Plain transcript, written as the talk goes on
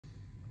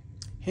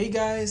Hey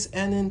guys,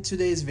 and in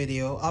today's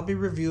video, I'll be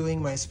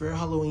reviewing my Spirit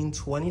Halloween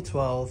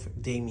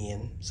 2012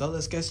 Damien. So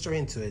let's get straight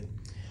into it.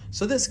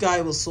 So this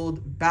guy was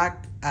sold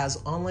back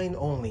as online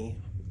only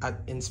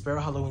in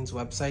Spirit Halloween's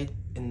website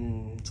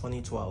in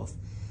 2012.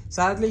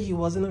 Sadly, he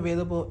wasn't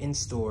available in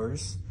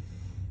stores,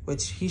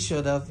 which he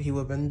should have. He would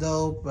have been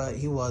dope, but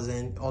he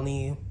wasn't.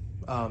 Only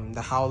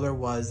the Howler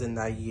was in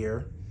that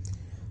year.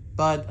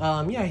 But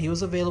yeah, he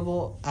was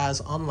available as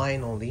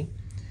online only.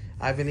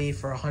 I believe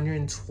for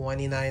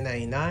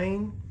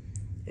 $129.99.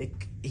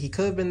 He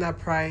could have been that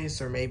price,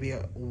 or maybe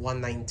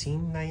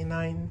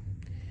 $119.99,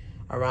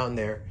 around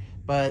there.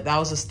 But that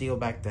was a steal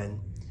back then.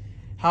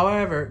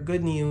 However,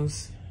 good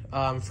news,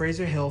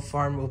 Fraser Hill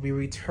Farm will be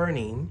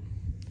returning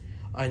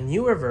a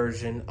newer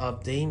version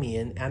of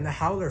Damien and the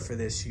Howler for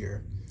this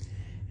year.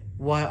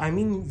 What I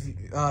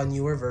mean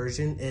newer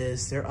version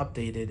is they're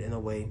updated in a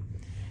way.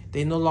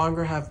 They no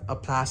longer have a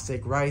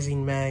plastic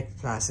rising mech,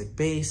 plastic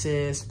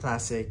bases,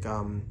 plastic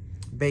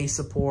base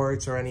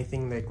supports, or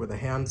anything like where the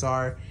hands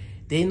are.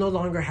 They no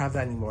longer have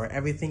that anymore.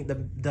 Everything,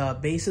 the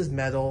base is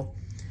metal.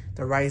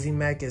 The rising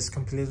mech is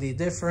completely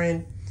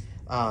different.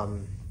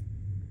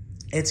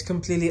 It's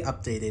completely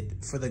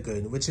updated for the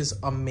good, which is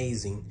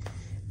amazing.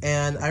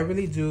 And I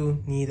really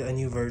do need a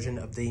new version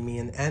of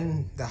Damien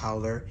and the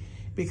Howler,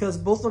 because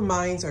both of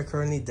mine are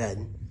currently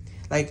dead.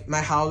 Like,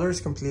 my Howler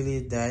is completely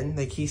dead.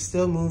 Like, he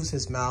still moves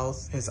his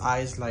mouth, his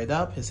eyes light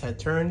up, his head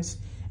turns,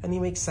 and he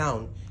makes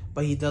sound.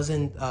 But he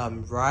doesn't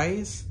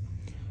rise,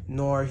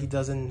 nor he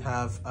doesn't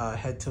have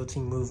head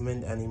tilting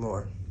movement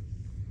anymore.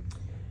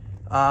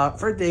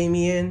 For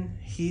Damien,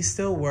 he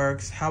still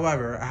works.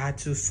 However, I had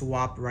to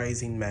swap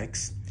rising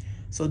mechs.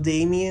 So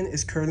Damien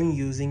is currently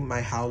using my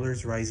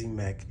Howler's rising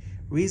mech.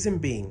 Reason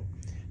being,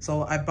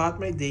 so I bought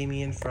my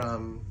Damien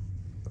from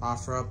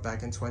OfferUp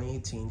back in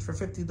 2018 for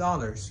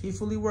 $50. He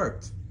fully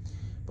worked.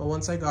 But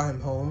once I got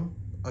him home,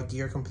 a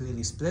gear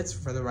completely splits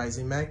for the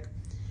rising mech,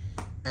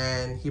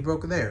 and he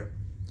broke there.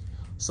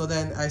 So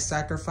then I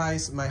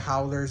sacrificed my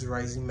Howler's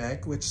rising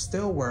mech, which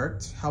still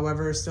worked.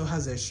 However, it still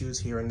has issues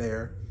here and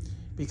there,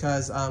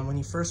 because when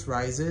he first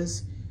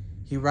rises,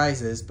 he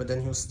rises, but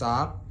then he'll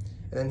stop,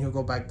 and then he'll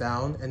go back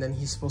down, and then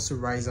he's supposed to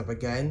rise up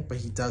again, but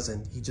he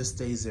doesn't. He just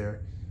stays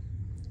there.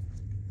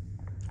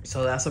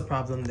 So that's a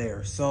problem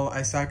there. So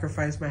I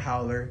sacrificed my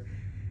Howler,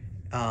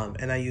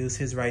 and I use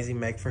his rising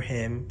mech for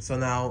him. So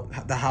now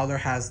the Howler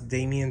has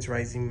Damien's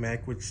rising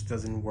mech, which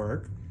doesn't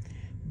work,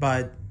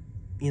 but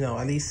you know,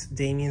 at least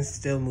Damien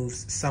still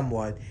moves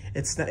somewhat.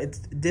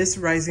 This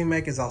rising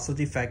mech is also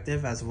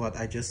defective, as what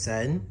I just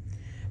said,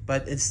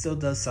 but it still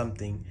does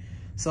something.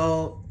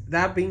 So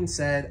that being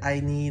said, I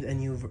need a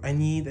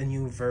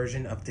new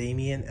version of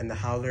Damien and the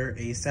Howler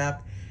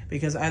ASAP,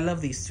 because I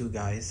love these two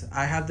guys.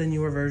 I have the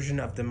newer version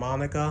of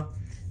Demonica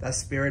that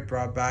Spirit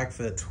brought back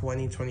for the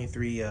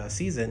 2023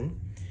 season.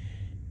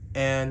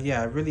 And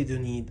yeah, I really do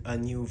need a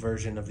new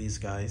version of these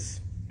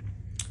guys.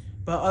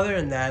 But other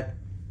than that,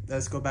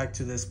 let's go back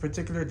to this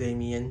particular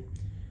Damien.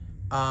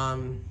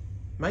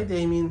 My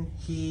Damien,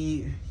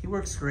 he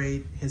works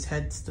great. His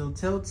head still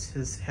tilts,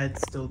 his head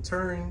still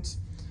turns,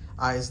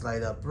 eyes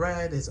light up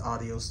red, his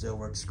audio still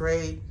works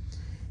great.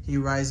 He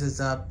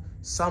rises up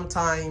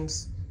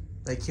sometimes.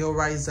 Like, he'll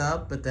rise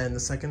up, but then the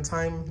second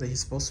time that he's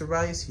supposed to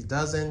rise, he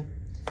doesn't.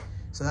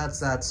 So that's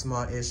that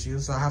small issue.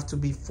 So I have to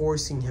be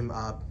forcing him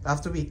up. I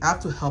have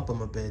to help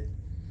him a bit.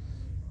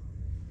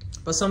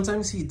 But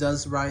sometimes he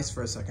does rise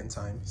for a second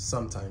time.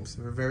 Sometimes,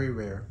 very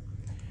rare.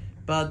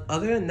 But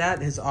other than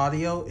that, his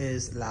audio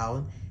is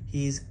loud.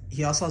 He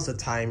also has a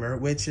timer,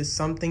 which is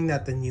something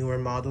that the newer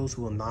models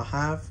will not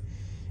have.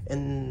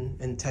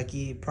 In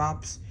Tekky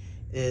props,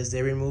 is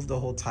they removed the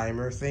whole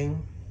timer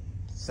thing,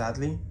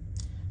 sadly.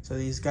 So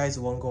these guys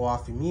won't go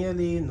off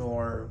immediately,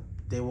 nor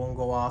they won't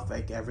go off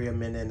like every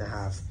minute and a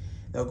half.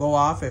 They'll go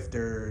off if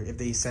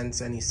they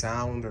sense any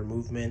sound or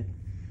movement.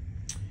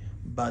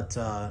 But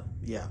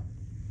yeah,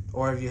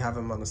 or if you have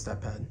them on the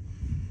step pad.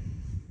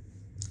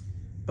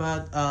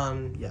 But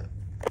yeah.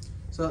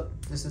 So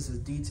this is his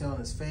detail on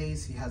his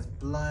face. He has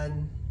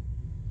blood,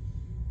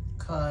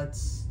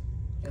 cuts.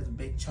 He has a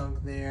big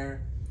chunk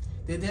there.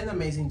 They did an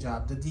amazing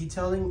job. The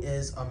detailing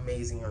is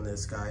amazing on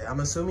this guy.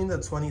 I'm assuming the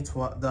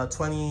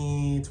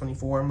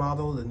 2024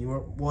 model, the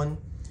newer one,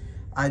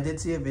 I did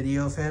see a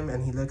video of him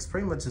and he looks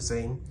pretty much the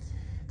same.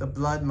 The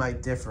blood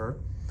might differ,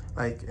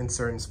 like in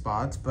certain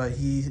spots, but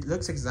he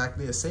looks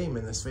exactly the same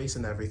in his face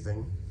and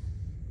everything.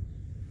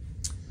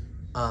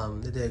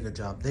 They did a good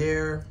job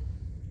there.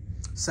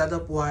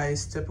 Setup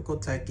wise, typical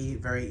Tekky,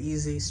 very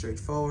easy,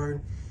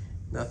 straightforward,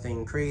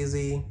 nothing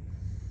crazy.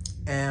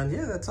 And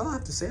yeah, that's all I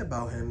have to say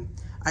about him.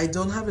 I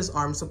don't have his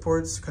arm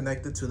supports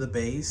connected to the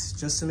base,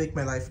 just to make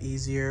my life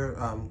easier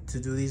to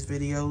do these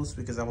videos,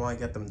 because I want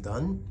to get them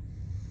done.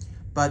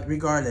 But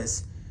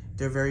regardless,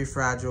 they're very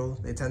fragile.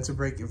 They tend to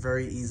break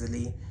very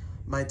easily.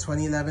 My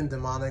 2010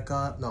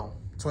 Demonica,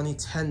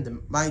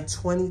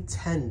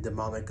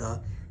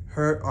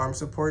 her arm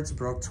supports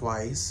broke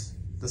twice.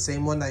 The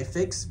same one I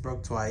fixed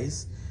broke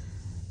twice.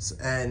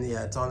 And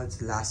yeah, it's on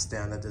its last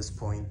stand at this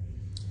point.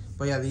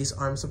 But yeah, these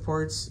arm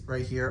supports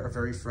right here are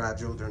very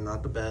fragile. They're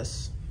not the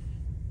best.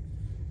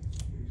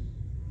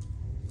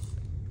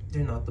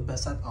 They're not the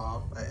best at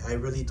all. I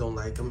really don't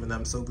like them, and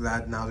I'm so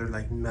glad now they're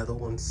like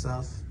metal and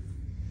stuff.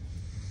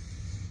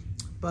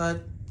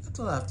 But that's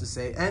all I have to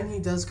say. And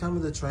he does come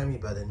with a try me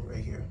button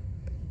right here.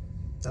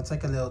 That's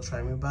like a little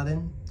try me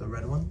button, the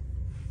red one.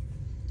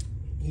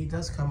 He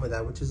does come with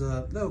that, which is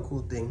a little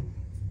cool thing.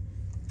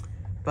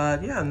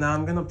 But yeah, now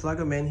I'm gonna plug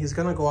him in. He's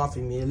gonna go off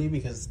immediately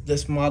because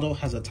this model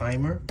has a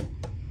timer.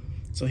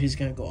 So he's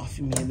gonna go off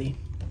immediately.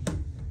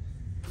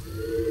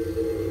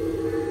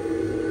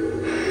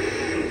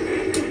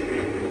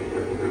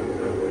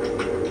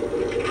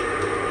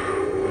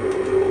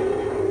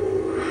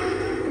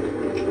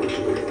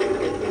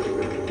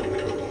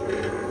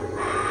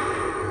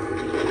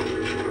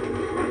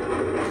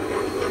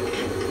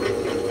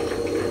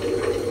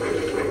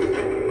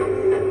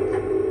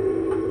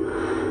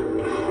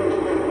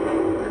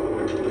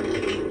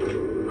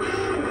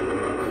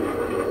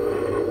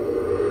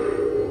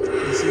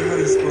 See how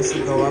he's supposed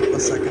to go up a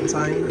second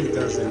time? He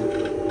doesn't.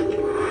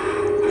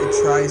 It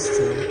tries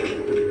to.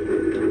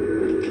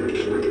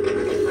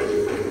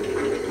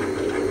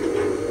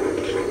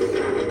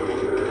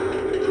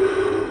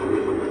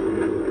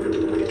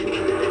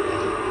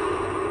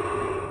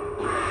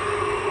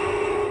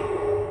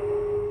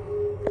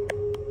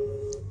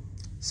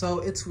 So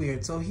it's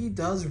weird. So he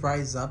does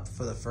rise up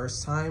for the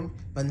first time,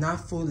 but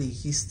not fully.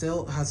 He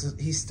still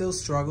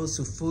struggles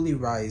to fully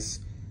rise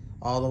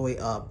all the way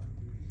up.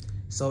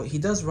 So he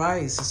does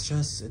rise,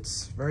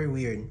 it's very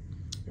weird.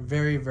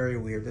 Very, very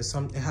weird.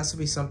 It has to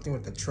be something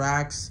with the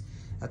tracks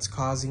that's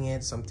causing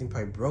it. Something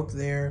probably broke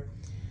there.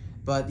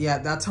 But yeah,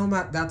 that's how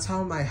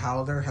my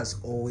howler has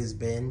always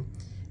been.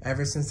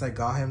 Ever since I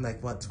got him,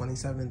 like what,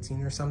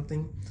 2017 or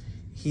something?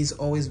 He's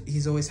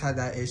always had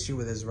that issue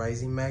with his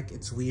rising mech.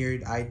 It's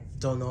weird. I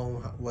don't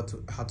know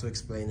how to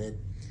explain it.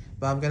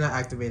 But I'm gonna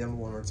activate him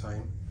one more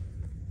time.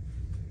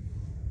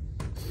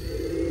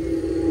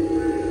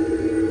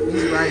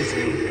 He's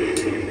rising.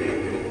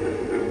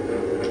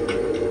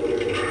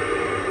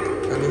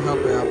 Let me help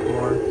it out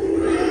more.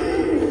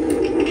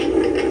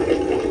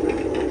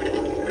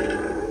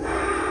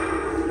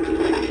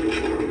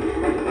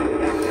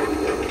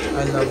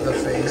 I love the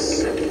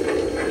face.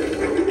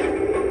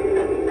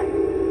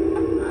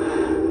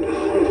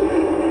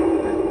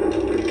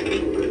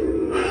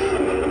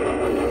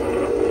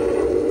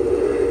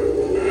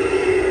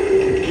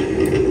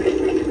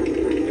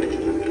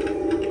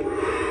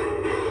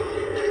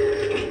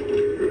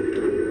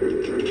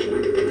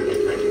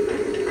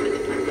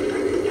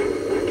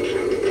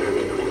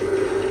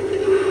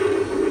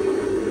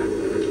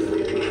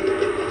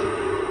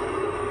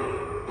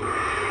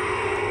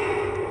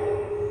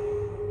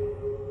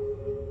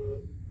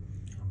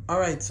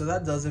 Alright, so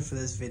that does it for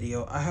this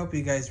video. I hope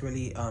you guys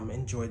really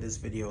enjoyed this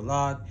video a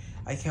lot.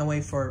 I can't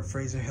wait for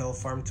Fraser Hill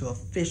Farm to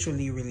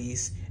officially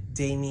release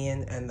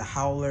Damien and the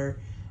Howler.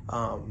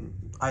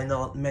 I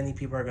know many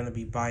people are going to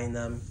be buying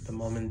them the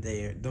moment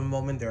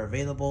they're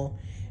available,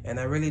 and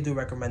I really do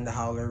recommend the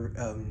Howler,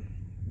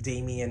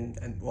 Damien,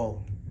 and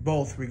well,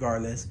 both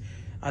regardless.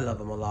 I love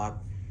them a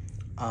lot.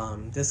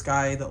 This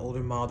guy, the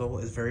older model,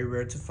 is very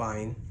rare to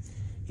find.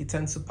 He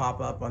tends to pop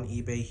up on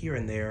eBay here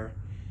and there.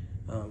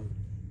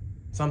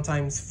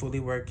 Sometimes fully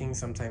working,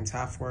 sometimes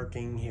half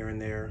working here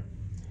and there.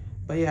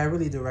 But yeah, I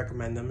really do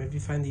recommend them. If you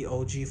find the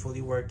OG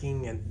fully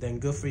working, and then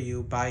good for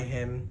you, buy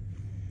him.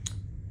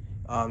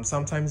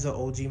 Sometimes the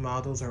OG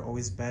models are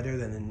always better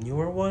than the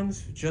newer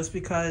ones, just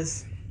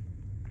because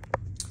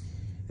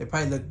they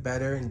probably look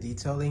better in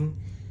detailing.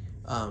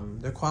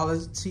 Their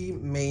quality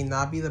may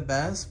not be the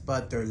best,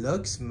 but their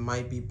looks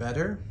might be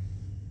better.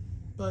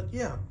 But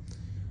yeah,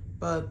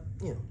 you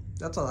know,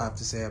 that's all I have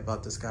to say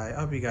about this guy.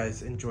 I hope you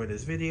guys enjoyed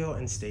this video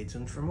and stay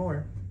tuned for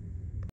more.